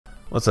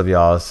What's up,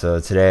 y'all? So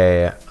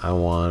today I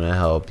want to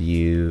help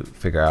you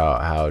figure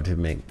out how to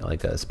make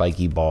like a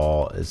spiky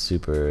ball. Is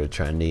super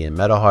trendy in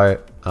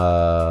metalheart,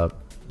 the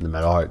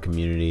metalheart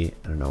community.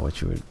 I don't know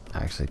what you would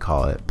actually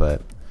call it,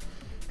 but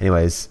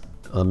anyways,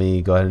 let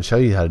me go ahead and show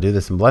you how to do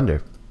this in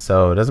Blender.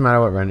 So it doesn't matter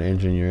what render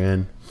engine you're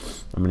in.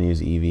 I'm going to use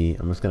Eevee.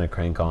 I'm just going to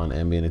crank on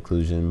ambient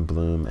occlusion,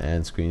 bloom,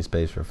 and screen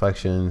space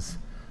reflections.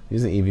 I'm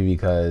using Eevee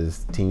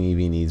because Team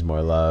Eevee needs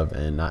more love,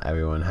 and not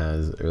everyone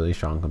has a really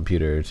strong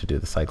computer to do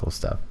the cycle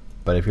stuff.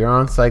 But if you're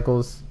on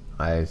cycles,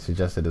 I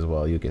suggest it as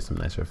well. You get some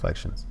nice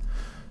reflections.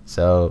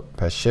 So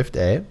press Shift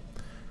A.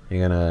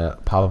 You're gonna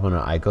pop up on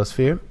an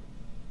icosphere.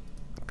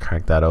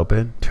 Crack that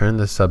open. Turn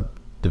the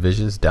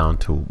subdivisions down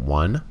to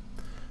 1.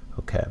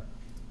 Okay.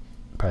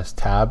 Press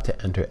Tab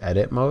to enter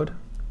edit mode.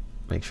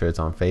 Make sure it's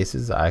on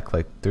faces. I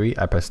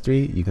press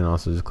 3. You can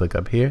also just click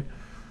up here.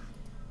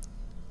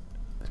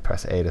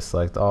 Press A to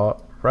select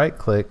all. Right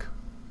click.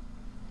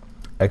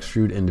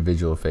 Extrude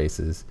individual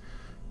faces.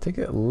 Take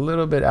it a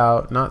little bit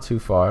out, not too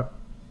far.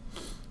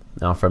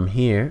 Now from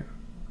here,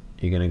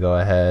 you're gonna go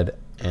ahead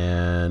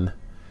and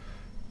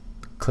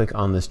click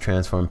on this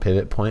transform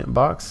pivot point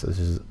box. This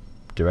is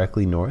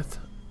directly north,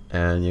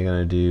 and you're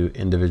gonna do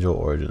individual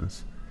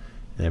origins.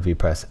 And if you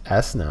press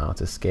S now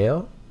to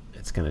scale,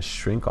 it's gonna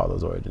shrink all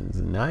those origins.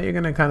 And now you're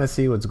gonna kind of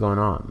see what's going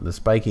on. The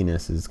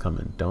spikiness is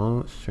coming.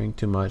 Don't shrink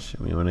too much.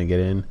 We wanna get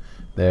in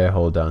there,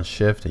 hold down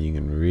Shift, and you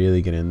can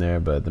really get in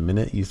there. But the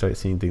minute you start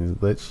seeing things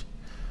glitch,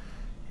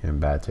 you're in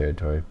bad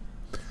territory.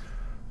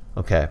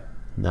 Okay,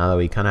 now that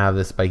we kind of have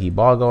this spiky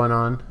ball going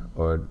on,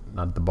 or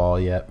not the ball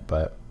yet,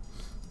 but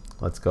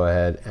let's go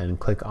ahead and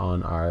click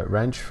on our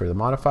wrench for the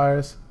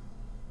modifiers.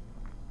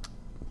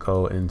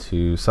 Go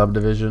into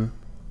subdivision.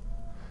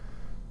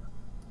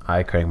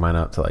 I crank mine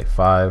up to like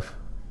 5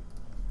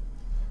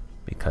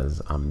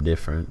 because I'm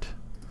different.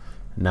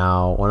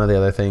 Now, one of the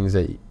other things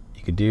that you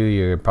could do,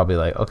 you're probably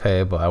like,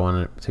 okay, but I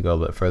want it to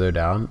go a bit further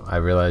down. I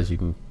realize you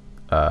can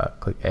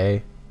click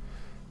A,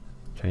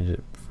 change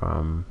it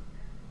from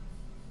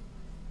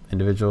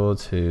individual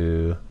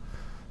to,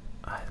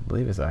 I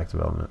believe it's active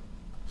element,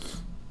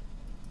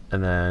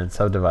 and then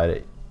subdivide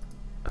it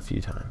a few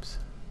times.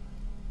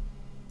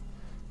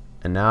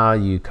 And now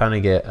you kind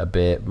of get a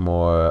bit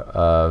more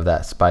of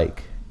that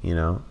spike, you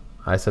know.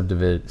 I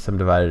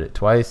subdivided it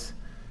twice.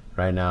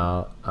 Right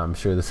now, I'm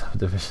sure the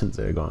subdivisions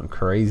are going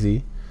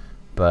crazy,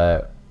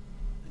 but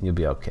you'll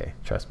be okay,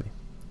 trust me.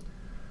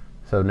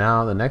 So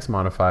now the next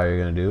modifier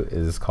you're going to do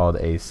is called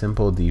a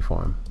simple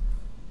deform.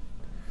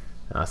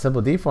 Now,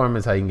 simple deform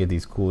is how you can get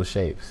these cool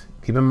shapes.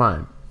 Keep in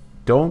mind,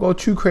 don't go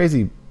too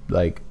crazy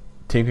like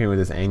tinkering with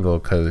this angle,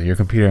 because your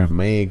computer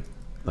may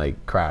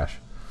like crash.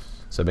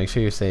 So make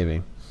sure you're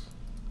saving.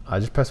 I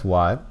just press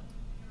Y,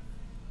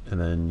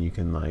 and then you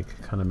can like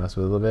kind of mess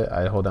with it a little bit.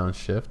 I hold down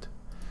Shift,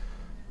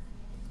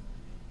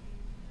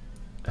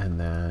 and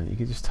then you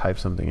can just type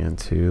something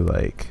into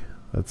like,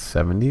 that's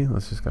 70.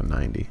 Let's just go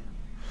 90.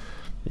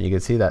 You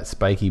can see that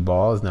spiky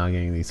ball is now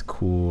getting these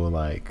cool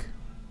like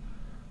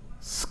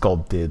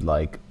sculpted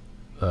like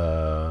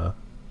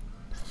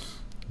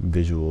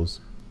visuals.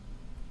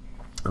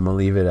 I'm gonna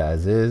leave it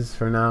as is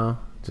for now,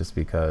 just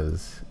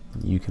because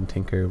you can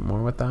tinker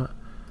more with that.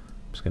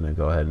 I'm just gonna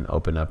go ahead and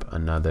open up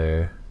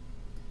another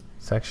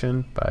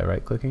section by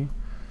right clicking,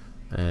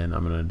 and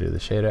I'm gonna do the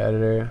shader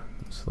editor,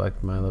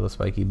 select my little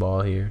spiky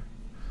ball here.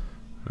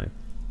 I'm gonna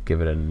give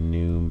it a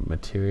new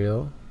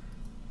material,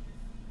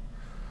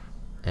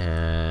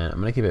 and I'm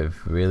gonna keep it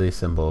really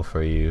simple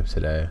for you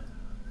today.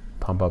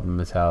 Pump up the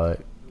metallic,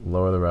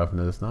 lower the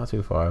roughness, not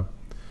too far.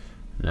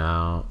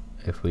 Now,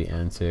 if we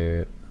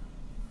enter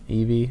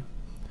Eevee,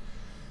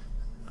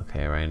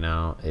 okay, right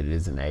now it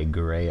is in a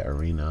gray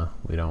arena.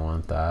 We don't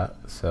want that.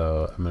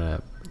 So I'm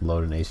gonna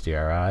load an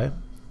HDRI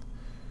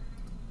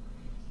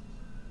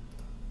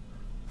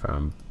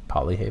from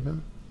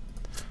Polyhaven.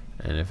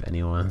 And if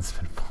anyone's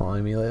been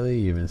following me lately,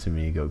 you've been seeing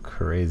me go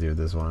crazy with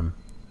this one.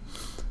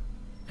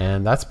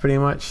 And that's pretty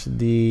much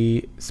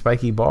the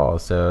spiky ball.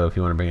 So if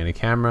you want to bring in a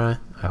camera,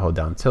 I hold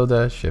down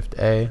tilde, Shift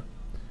A. I'm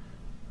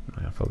not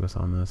going to focus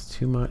on this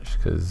too much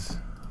because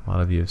a lot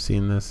of you have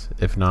seen this.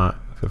 If not,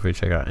 feel free to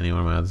check out any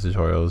one of my other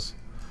tutorials.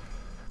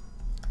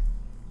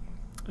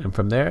 And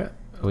from there,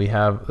 we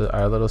have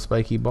our little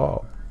spiky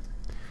ball.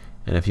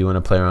 And if you want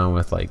to play around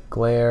with like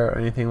glare or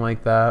anything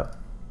like that,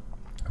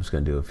 I'm just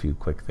going to do a few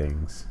quick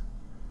things.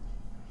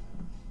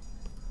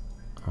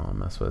 I'll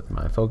mess with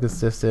my focus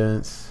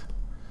distance.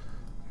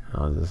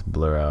 I'll just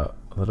blur out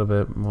a little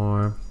bit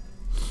more.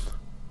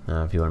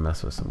 Now if you want to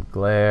mess with some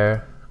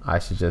glare, I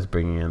suggest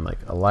bringing in like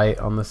a light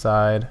on the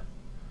side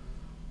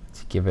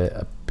to give it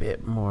a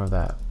bit more of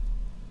that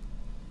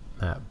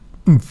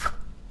oomph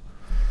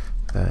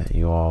that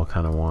you all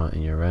kind of want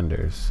in your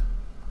renders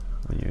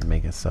when you're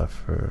making stuff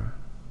for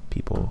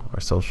people or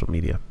social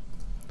media.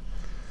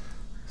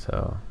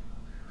 So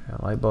I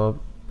got a light bulb,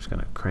 I'm just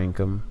gonna crank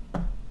them,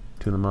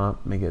 tune them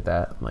up, make it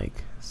that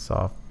like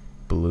soft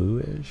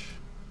bluish.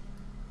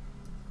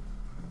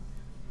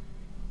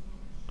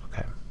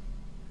 Okay,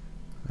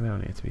 we don't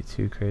need it to be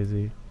too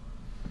crazy.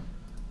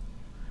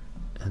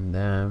 And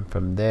then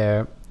from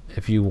there,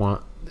 if you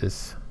want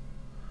this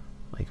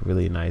like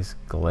really nice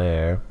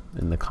glare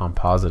in the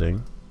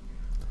compositing,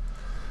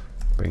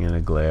 bring in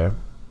a glare.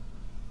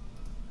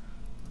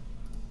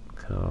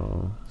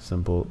 So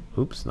simple,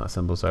 oops, not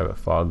simple, sorry, but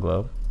fog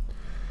glow.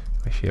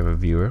 Make sure you have a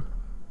viewer.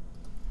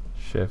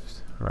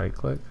 Shift, right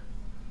click,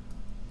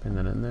 bring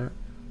that in there.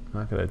 I'm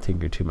not gonna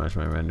tinker too much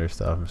with my render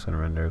stuff. I'm just gonna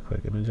render a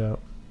quick image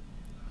out.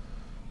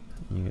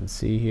 You can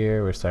see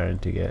here, we're starting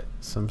to get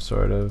some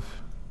sort of,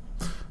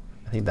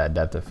 I think that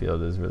depth of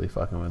field is really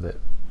fucking with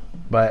it.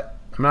 But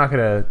I'm not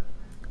gonna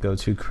go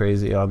too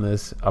crazy on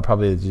this. I'll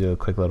probably do a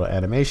quick little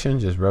animation,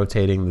 just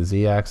rotating the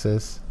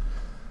Z-axis.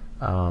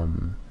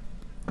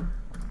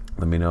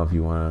 Let me know if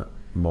you want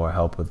more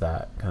help with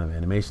that kind of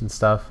animation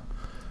stuff.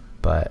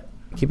 But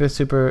keep it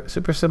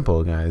super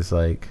simple, guys.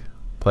 Like,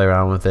 play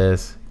around with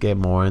this, get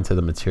more into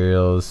the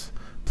materials,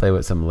 play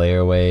with some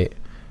layer weight.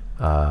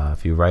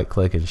 If you right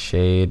click and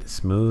shade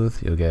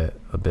smooth, you'll get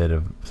a bit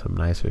of some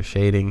nicer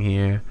shading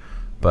here.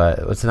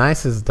 But what's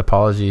nice is the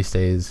topology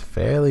stays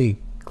fairly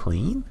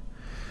clean,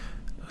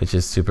 which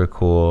is super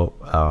cool.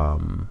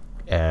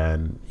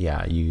 And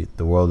yeah,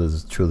 the world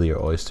is truly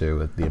your oyster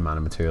with the amount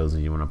of materials that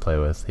you want to play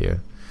with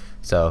here.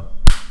 So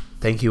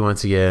thank you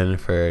once again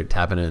for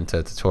tapping into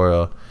a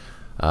tutorial.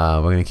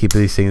 We're going to keep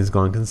these things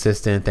going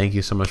consistent. Thank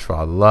you so much for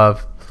all the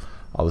love,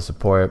 all the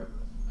support.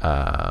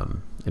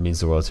 It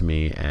means the world to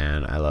me,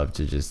 and I love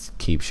to just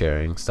keep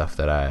sharing stuff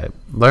that I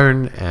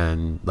learn,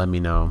 and let me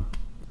know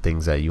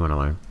things that you want to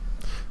learn.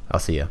 I'll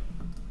see you.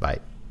 Bye.